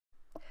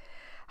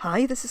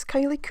Hi, this is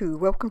Kylie.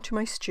 Welcome to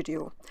my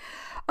studio.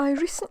 I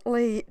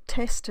recently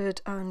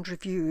tested and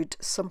reviewed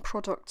some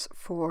products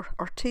for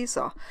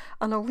ARTEZA,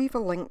 and I'll leave a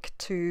link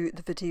to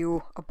the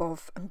video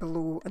above and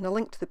below and a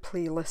link to the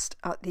playlist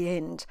at the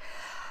end.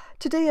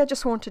 Today I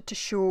just wanted to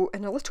show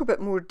in a little bit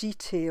more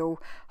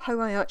detail how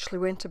I actually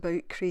went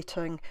about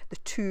creating the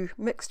two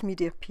mixed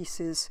media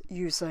pieces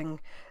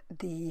using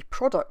the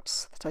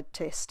products that I'd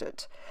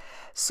tested.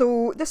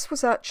 So this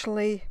was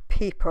actually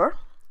paper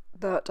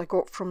that I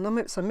got from them.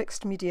 It's a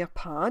mixed media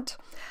pad,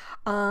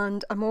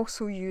 and I'm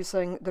also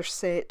using their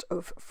set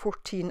of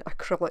 14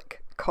 acrylic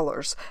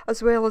colours,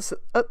 as well as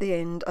at the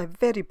end I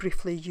very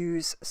briefly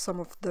use some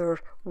of their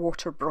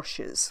water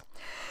brushes.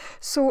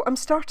 So I'm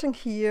starting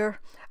here.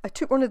 I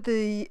took one of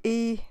the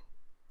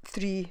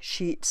A3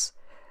 sheets,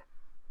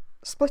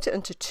 split it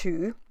into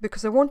two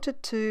because I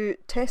wanted to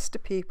test the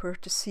paper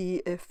to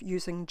see if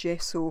using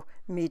gesso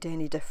made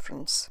any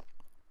difference.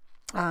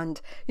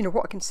 And you know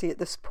what I can say at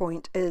this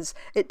point is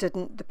it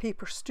didn't. The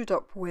paper stood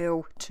up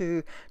well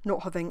to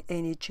not having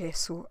any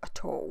gesso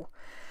at all.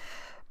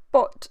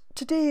 But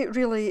today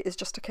really is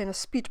just a kind of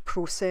speed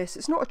process.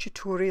 It's not a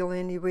tutorial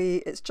anyway,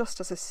 it's just,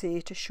 as I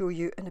say, to show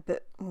you in a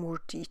bit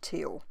more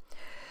detail.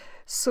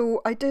 So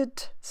I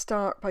did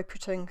start by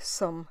putting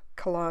some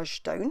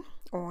collage down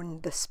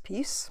on this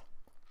piece,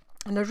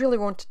 and I really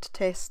wanted to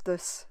test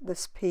this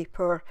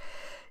paper,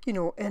 you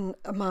know, in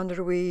a manner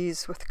of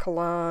ways, with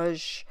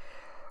collage,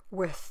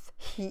 with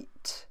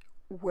heat,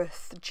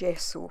 with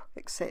gesso,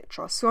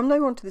 etc. So I'm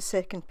now on to the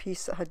second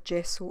piece that had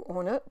gesso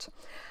on it,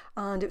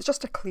 and it was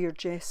just a clear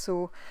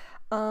gesso,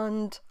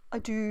 and I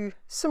do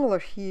similar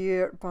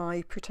here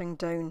by putting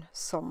down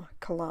some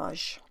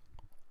collage.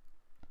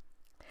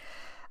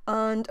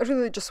 And I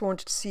really just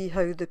wanted to see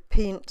how the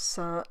paint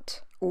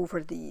sat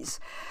over these.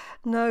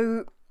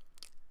 Now,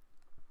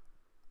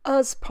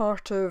 as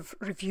part of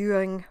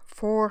reviewing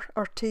for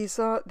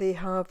ARTEZA, they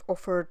have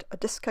offered a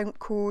discount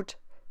code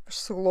for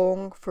so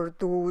long for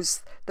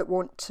those that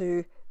want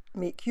to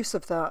make use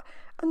of that,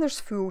 and there's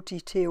full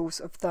details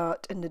of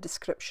that in the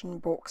description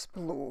box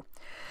below.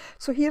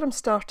 So here I'm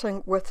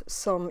starting with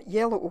some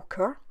yellow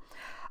ochre.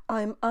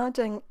 I'm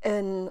adding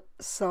in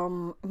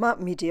some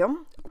matte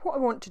medium. What I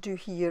want to do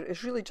here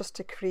is really just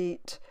to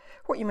create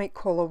what you might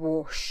call a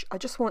wash. I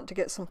just want to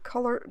get some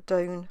colour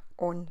down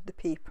on the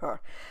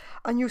paper,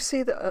 and you'll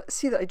see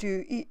that I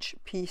do each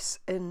piece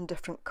in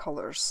different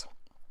colours.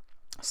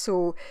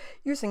 So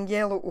using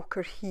yellow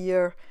ochre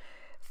here,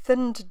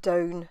 thinned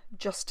down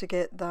just to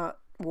get that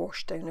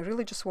wash down. I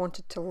really just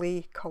wanted to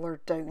lay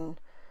colour down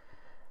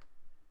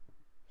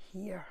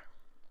here.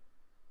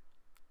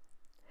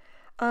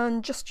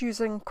 And just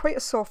using quite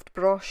a soft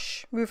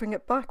brush, moving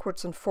it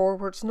backwards and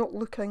forwards, not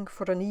looking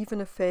for an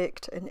even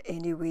effect in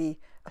any way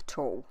at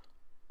all.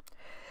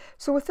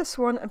 So with this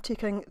one I'm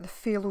taking the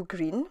phthalo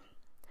green,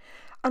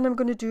 and I'm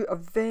going to do a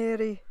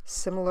very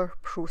similar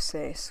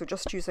process. So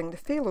just using the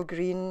phthalo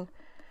green,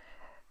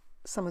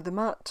 some of the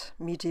matte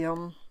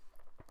medium,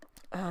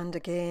 and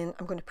again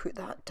I'm going to put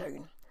that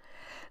down.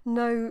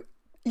 Now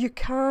you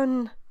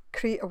can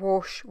create a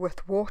wash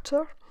with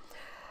water,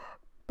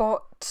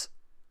 but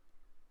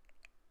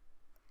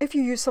if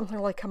you use something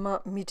like a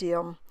matte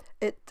medium,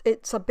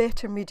 it's a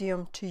better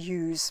medium to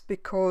use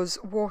because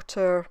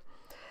water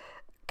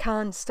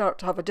can start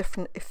to have a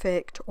different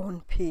effect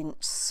on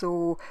paints.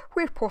 So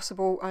where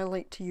possible I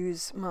like to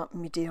use matte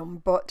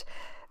medium, but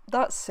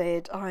that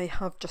said, I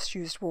have just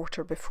used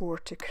water before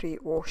to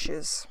create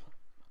washes.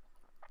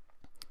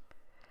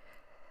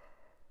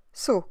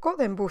 So got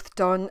them both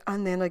done,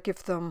 and then I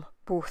give them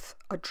both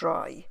a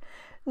dry.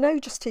 Now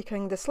just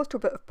taking this little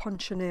bit of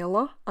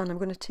Punchinella, and I'm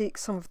going to take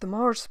some of the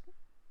Mars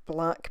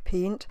black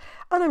paint,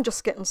 and I'm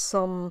just getting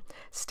some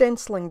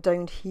stenciling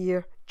down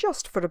here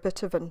just for a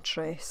bit of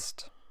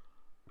interest.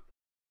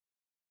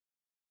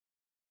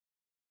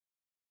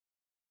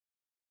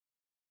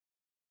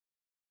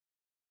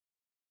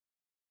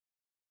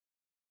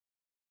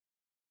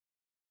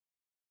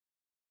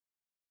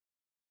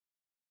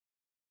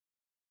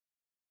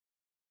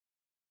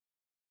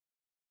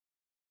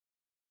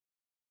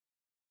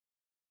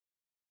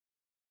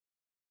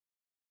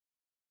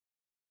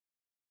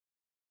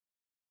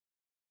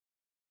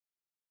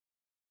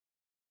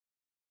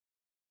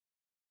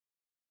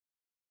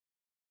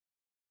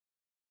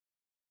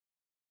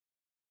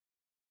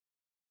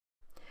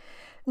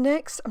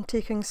 Next I'm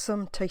taking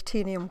some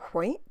titanium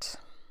white,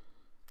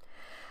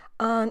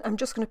 and I'm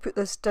just going to put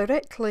this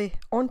directly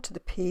onto the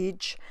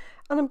page,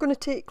 and I'm going to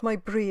take my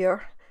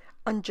brayer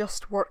and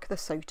just work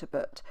this out a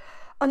bit.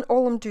 And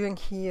all I'm doing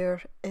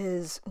here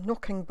is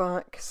knocking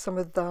back some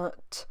of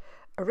that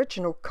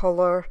original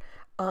colour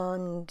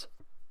and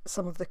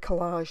some of the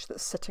collage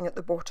that's sitting at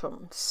the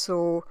bottom.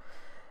 So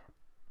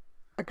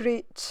a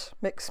great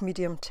mixed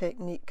medium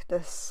technique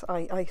this,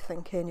 I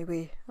think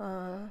anyway.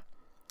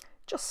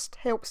 Just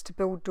helps to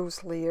build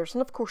those layers,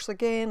 and of course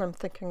again I'm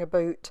thinking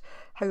about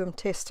how I'm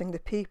testing the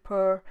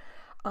paper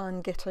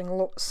and getting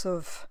lots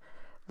of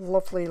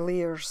lovely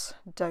layers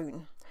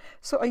down.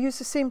 So I use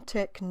the same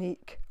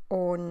technique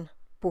on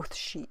both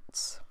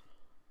sheets.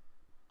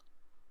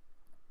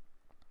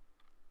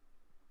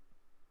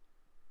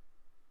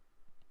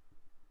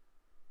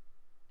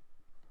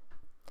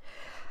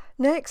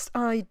 Next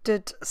I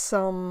did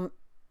some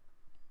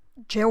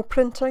gel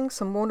printing,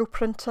 some mono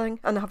printing,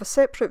 and I have a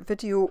separate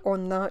video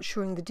on that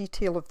showing the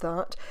detail of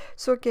that.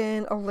 So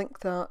again, I'll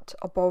link that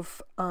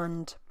above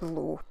and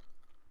below.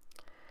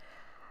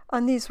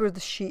 And these were the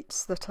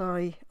sheets that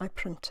I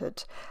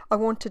printed. I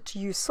wanted to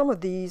use some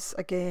of these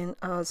again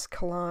as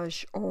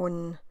collage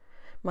on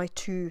my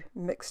 2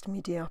 mixed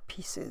media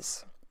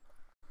pieces.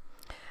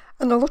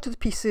 And a lot of the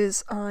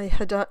pieces I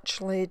had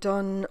actually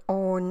done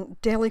on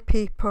deli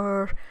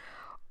paper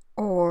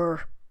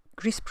or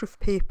greaseproof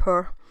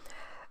paper,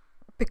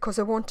 because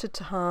I wanted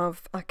to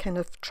have a kind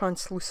of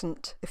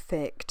translucent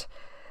effect.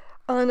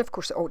 And of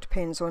course it all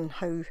depends on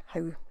how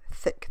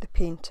thick the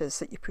paint is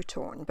that you put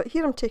on. But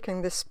here I'm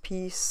taking this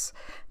piece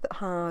that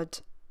had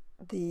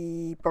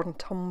the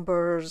burnt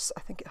umbers,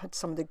 I think it had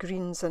some of the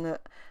greens in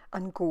it,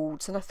 and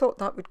golds, and I thought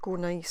that would go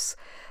nice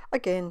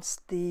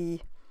against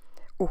the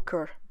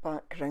ochre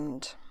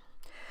background.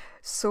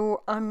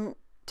 So I'm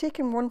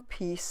taking one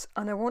piece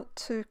and I want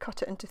to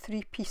cut it into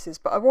 3 pieces,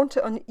 but I want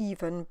it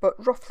uneven,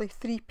 but roughly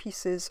 3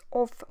 pieces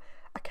of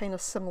a kind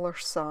of similar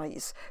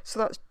size. So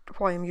that's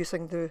why I'm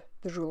using the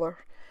ruler.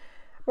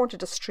 I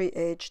wanted a straight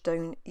edge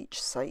down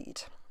each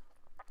side.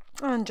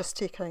 And just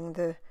taking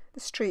the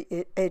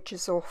straight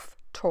edges off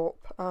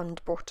top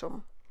and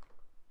bottom.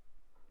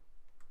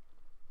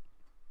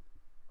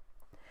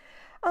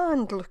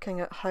 And looking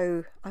at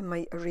how I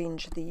might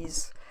arrange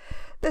these.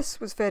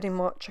 This was very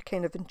much a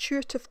kind of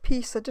intuitive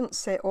piece. I didn't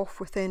set off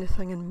with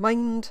anything in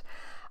mind,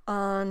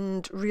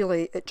 and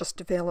really it just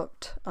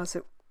developed as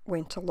it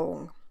went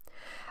along.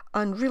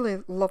 And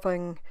really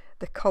loving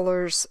the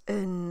colours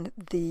in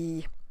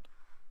the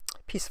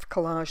piece of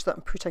collage that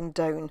I'm putting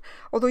down,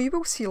 although you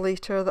will see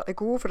later that I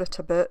go over it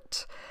a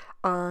bit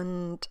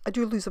and I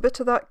do lose a bit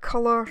of that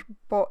colour,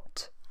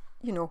 but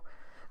you know,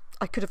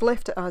 I could have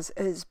left it as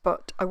is,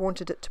 but I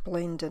wanted it to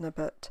blend in a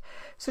bit.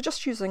 So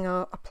just using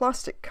a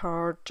plastic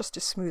card just to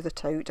smooth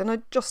it out, and I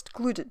just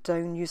glued it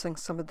down using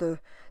some of the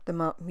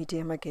matte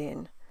medium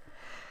again.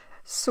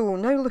 So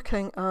now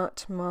looking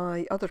at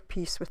my other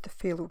piece with the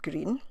phthalo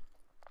green,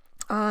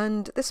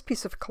 and this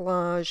piece of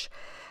collage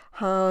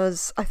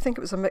has, I think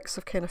it was a mix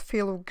of kind of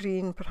phthalo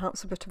green,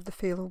 perhaps a bit of the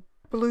phthalo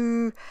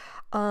blue,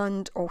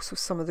 and also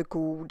some of the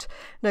gold.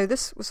 Now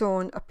this was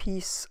on a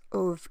piece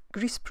of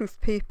greaseproof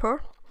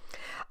paper,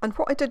 and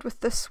what I did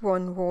with this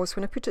one was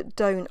when I put it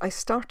down I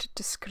started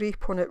to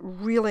scrape on it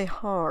really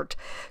hard,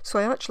 so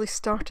I actually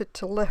started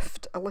to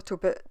lift a little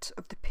bit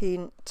of the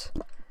paint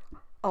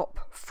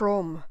up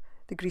from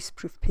the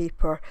greaseproof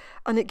paper,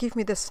 and it gave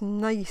me this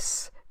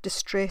nice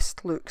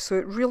distressed look, so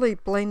it really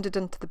blended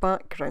into the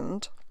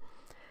background.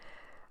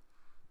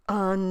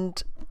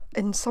 And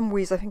in some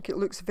ways I think it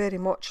looks very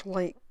much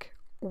like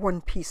one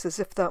piece, as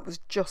if that was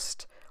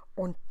just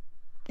on,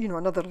 you know,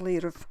 another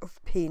layer of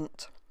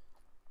paint.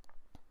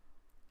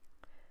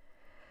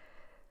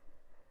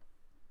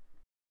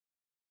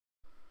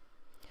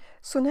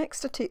 So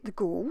next I take the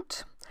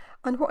gold,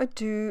 and what I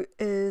do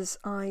is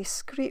I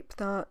scrape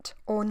that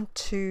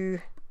onto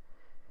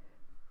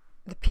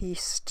the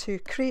piece to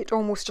create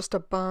almost just a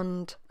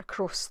band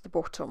across the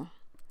bottom.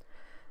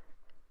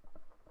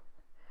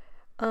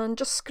 And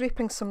just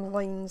scraping some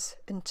lines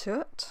into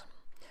it,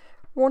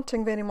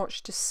 wanting very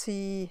much to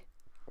see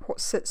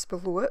what sits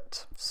below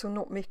it, so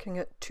not making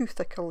it too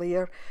thick a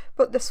layer,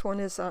 but this one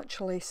is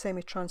actually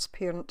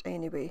semi-transparent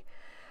anyway.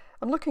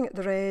 I'm looking at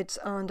the reds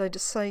and I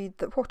decide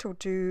that what I'll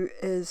do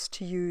is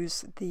to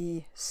use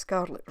the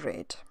scarlet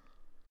red.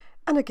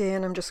 And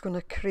again I'm just going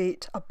to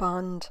create a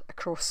band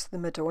across the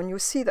middle, and you'll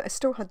see that I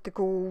still had the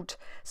gold,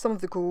 some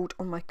of the gold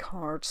on my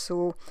card,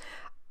 so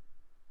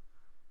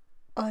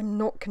I'm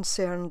not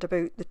concerned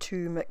about the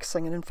two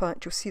mixing, and in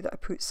fact you'll see that I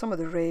put some of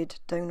the red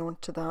down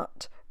onto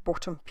that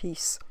bottom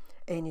piece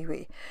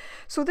anyway.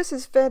 So this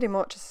is very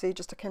much, as I say,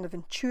 just a kind of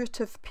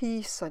intuitive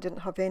piece. I didn't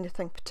have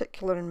anything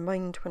particular in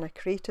mind when I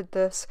created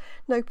this.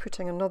 Now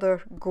putting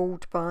another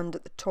gold band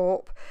at the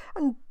top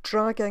and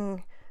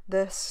dragging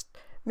this,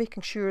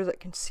 making sure that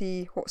I can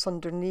see what's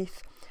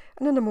underneath.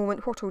 And in a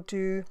moment what I'll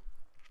do,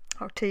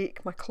 I'll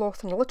take my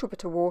cloth and a little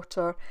bit of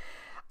water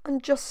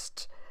and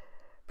just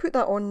put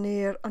that on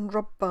there and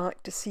rub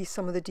back to see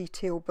some of the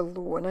detail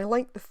below. And I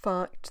like the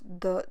fact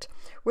that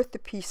with the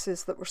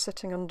pieces that were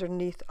sitting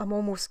underneath, I'm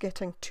almost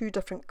getting 2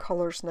 different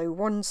colours now.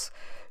 One's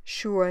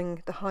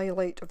showing the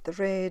highlight of the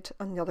red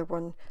and the other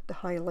one the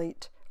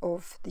highlight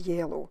of the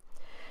yellow.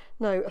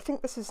 Now I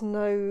think this is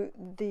now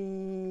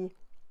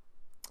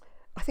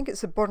I think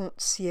it's a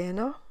burnt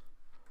sienna,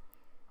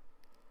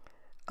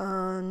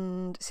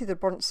 and it's either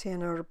burnt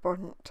sienna or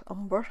burnt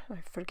umber, I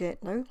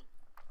forget now.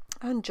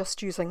 And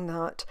just using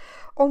that,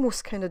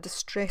 almost kind of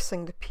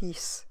distressing the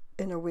piece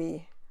in a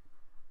way.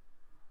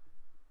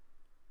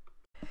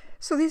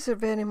 So these are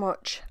very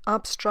much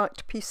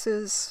abstract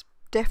pieces,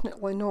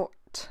 definitely not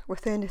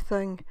with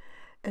anything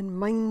in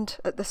mind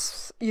at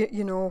this,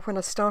 you know, when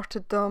I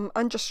started them,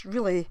 and just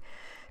really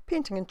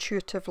painting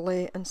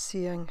intuitively and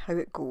seeing how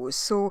it goes.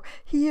 So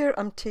here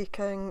I'm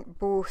taking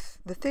both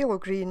the phthalo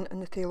green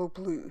and the phthalo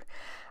blue,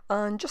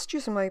 and just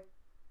using my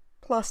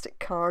plastic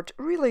card,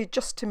 really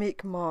just to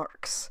make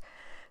marks.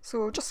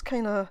 So just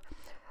kind of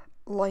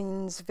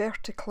lines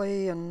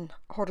vertically and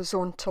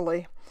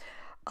horizontally.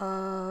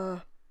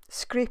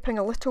 Scraping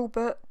a little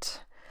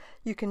bit,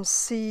 you can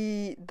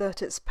see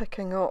that it's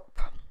picking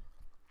up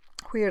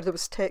where there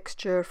was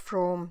texture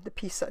from the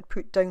piece that I'd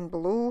put down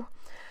below,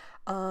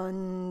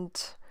 and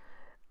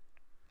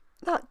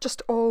that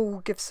just all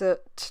gives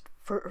it,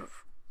 for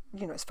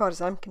you know, as far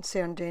as I'm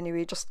concerned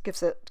anyway, just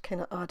gives it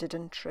kind of added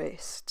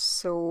interest.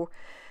 So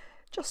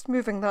just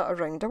moving that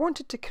around. I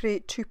wanted to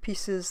create two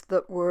pieces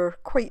that were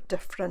quite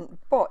different,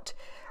 but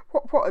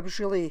what I was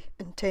really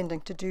intending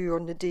to do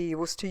on the day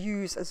was to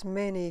use as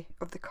many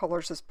of the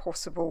colours as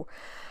possible,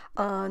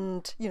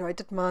 and you know, I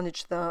did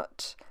manage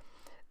that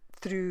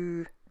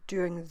through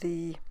doing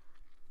the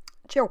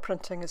gel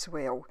printing as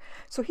well.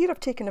 So here I've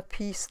taken a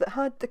piece that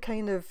had the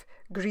kind of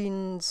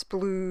greens,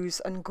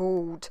 blues and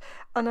gold,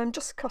 and I'm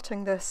just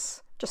cutting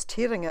this, just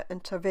tearing it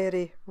into a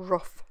very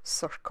rough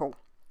circle.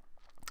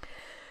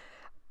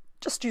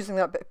 Just using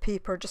that bit of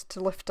paper just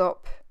to lift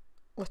up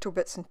little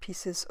bits and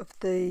pieces of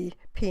the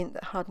paint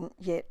that hadn't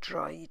yet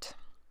dried.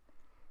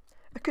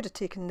 I could have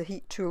taken the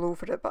heat tool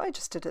over it, but I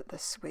just did it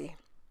this way.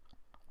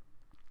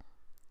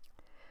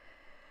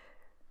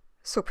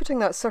 So putting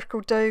that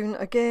circle down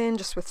again,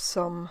 just with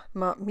some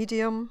matte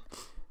medium.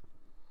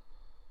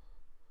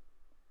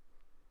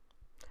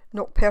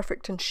 Not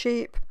perfect in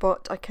shape,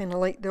 but I kind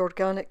of like the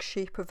organic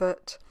shape of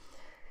it.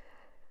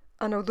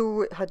 And although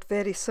it had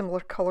very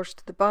similar colours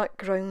to the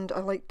background,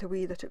 I liked the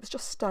way that it was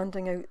just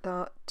standing out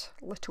that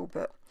little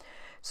bit.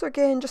 So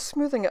again, just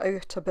smoothing it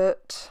out a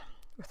bit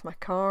with my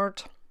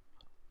card.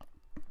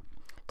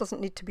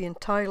 Doesn't need to be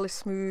entirely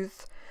smooth,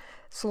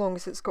 so long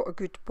as it's got a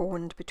good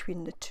bond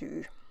between the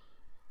two.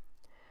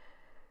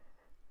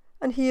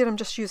 And here I'm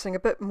just using a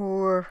bit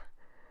more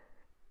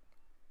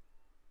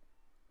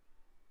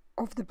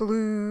of the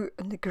blue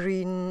and the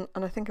green,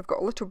 and I think I've got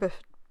a little bit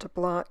of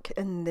black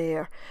in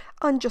there,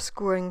 and just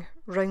going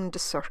round the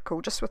circle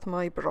just with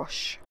my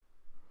brush.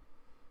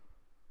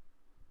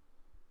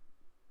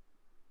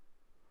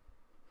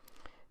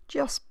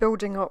 Just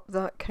building up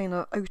that kind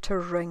of outer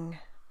ring.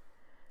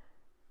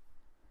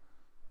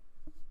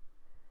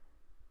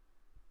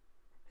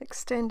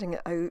 Extending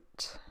it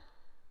out.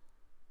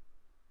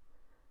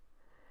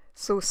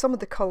 So some of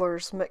the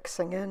colours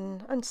mixing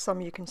in, and some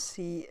you can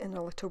see in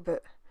a little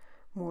bit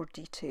more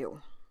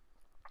detail.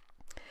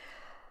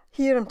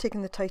 Here I'm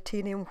taking the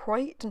titanium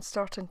white and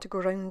starting to go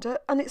around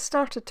it, and it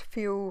started to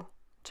feel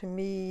to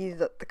me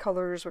that the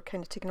colours were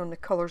kind of taking on the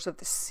colours of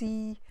the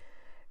sea,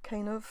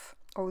 kind of,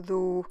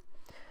 although,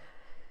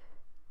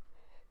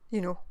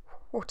 you know,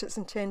 what it's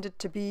intended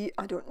to be,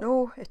 I don't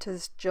know. It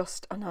is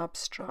just an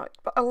abstract,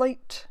 but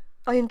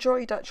I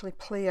enjoyed actually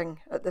playing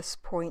at this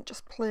point,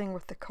 just playing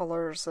with the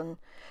colours and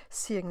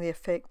seeing the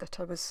effect that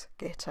I was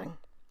getting.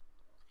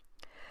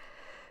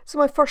 So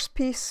my first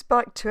piece,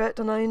 back to it,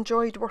 and I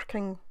enjoyed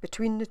working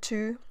between the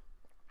two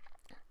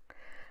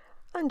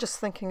and just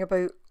thinking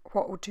about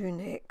what we'll do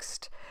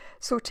next.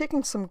 So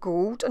taking some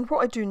gold, and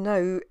what I do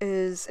now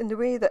is, in the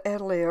way that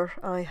earlier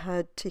I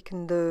had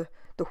taken the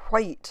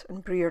white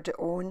and breared it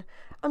on,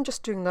 I'm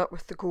just doing that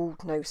with the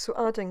gold now, so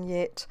adding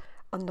yet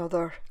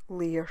another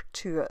layer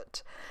to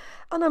it.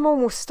 And I'm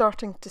almost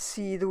starting to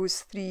see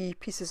those three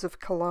pieces of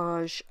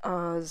collage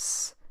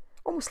as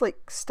almost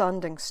like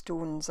standing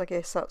stones. I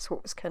guess that's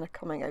what was kind of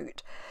coming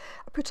out.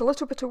 I put a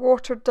little bit of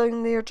water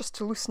down there just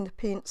to loosen the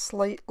paint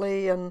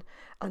slightly, and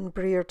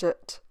breared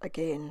it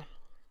again.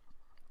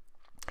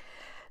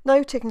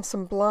 Now taking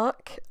some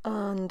black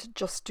and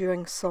just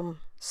doing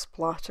some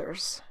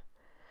splatters.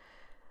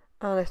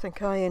 And I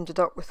think I ended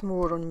up with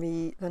more on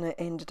me than I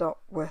ended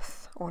up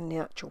with on the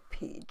actual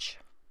page.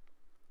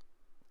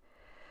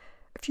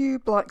 A few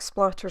black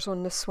splatters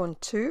on this one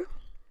too.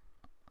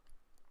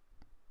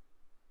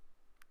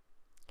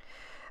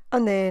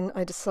 And then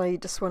I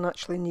decide this one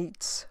actually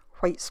needs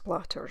white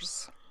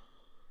splatters.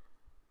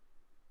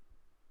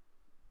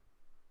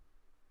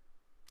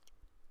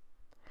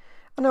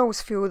 And I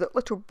always feel that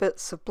little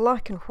bits of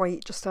black and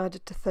white just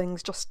added to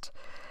things,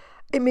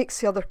 it makes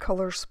the other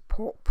colours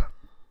pop.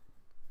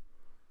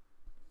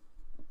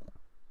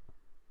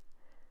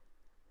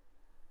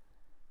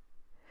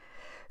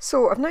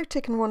 So I've now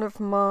taken one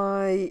of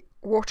my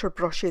water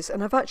brushes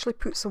and I've actually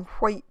put some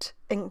white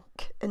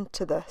ink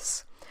into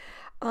this.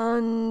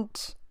 And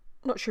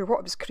not sure what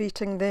I was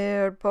creating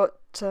there, but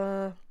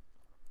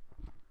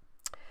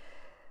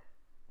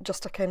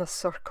just a kind of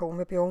circle,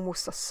 maybe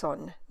almost a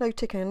sun. Now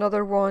taking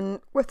another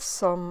one with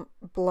some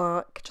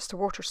black, just a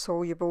water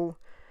soluble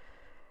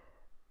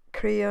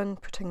crayon,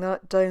 putting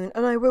that down,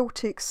 and I will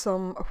take a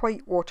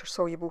white water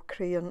soluble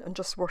crayon and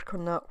just work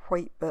on that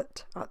white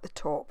bit at the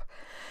top.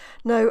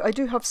 Now I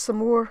do have some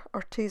more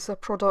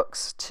ARTEZA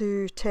products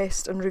to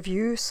test and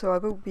review, so I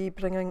will be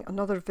bringing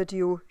another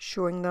video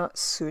showing that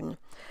soon,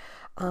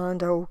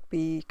 and I'll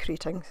be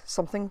creating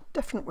something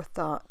different with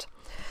that.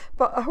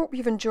 But I hope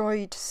you've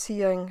enjoyed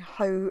seeing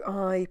how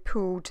I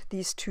pulled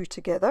these two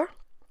together.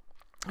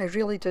 I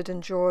really did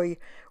enjoy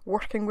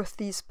working with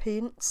these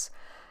paints.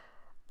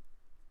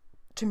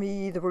 to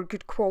me they were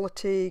good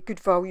quality, good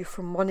value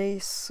for money,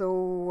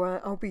 so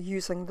I'll be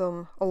using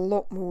them a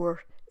lot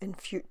more in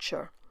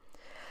future.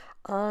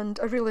 And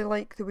I really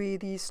like the way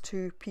these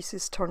two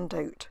pieces turned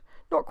out.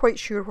 Not quite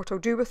sure what I'll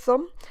do with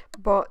them,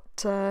 but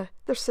they're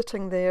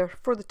sitting there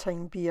for the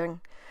time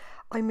being.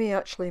 I may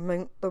actually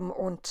mount them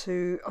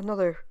onto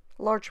another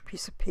larger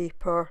piece of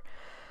paper,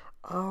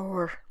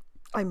 or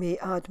I may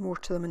add more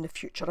to them in the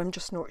future. I'm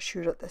just not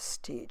sure at this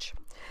stage.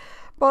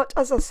 But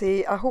as I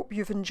say, I hope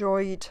you've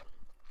enjoyed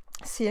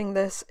seeing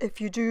this. If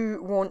you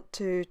do want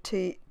to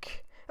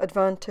take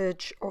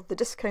advantage of the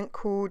discount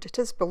code, it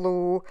is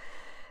below.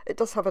 It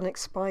does have an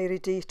expiry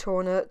date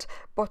on it,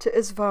 but it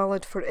is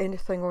valid for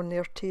anything on the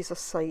ARTEZA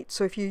site.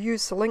 So if you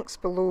use the links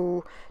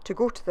below to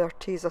go to the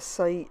ARTEZA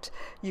site,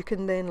 you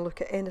can then look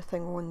at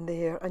anything on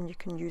there and you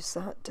can use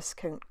that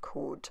discount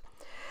code.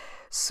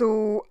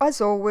 So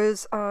as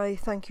always, I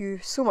thank you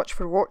so much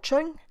for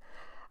watching,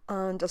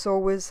 and as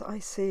always I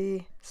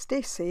say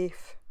stay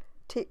safe,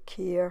 take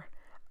care,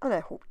 and I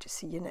hope to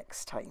see you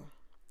next time.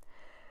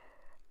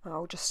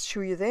 I'll just show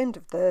you the end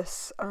of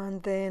this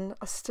and then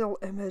a still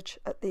image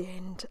at the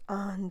end,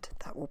 and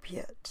that will be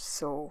it.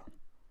 So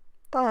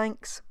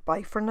thanks,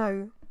 bye for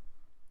now.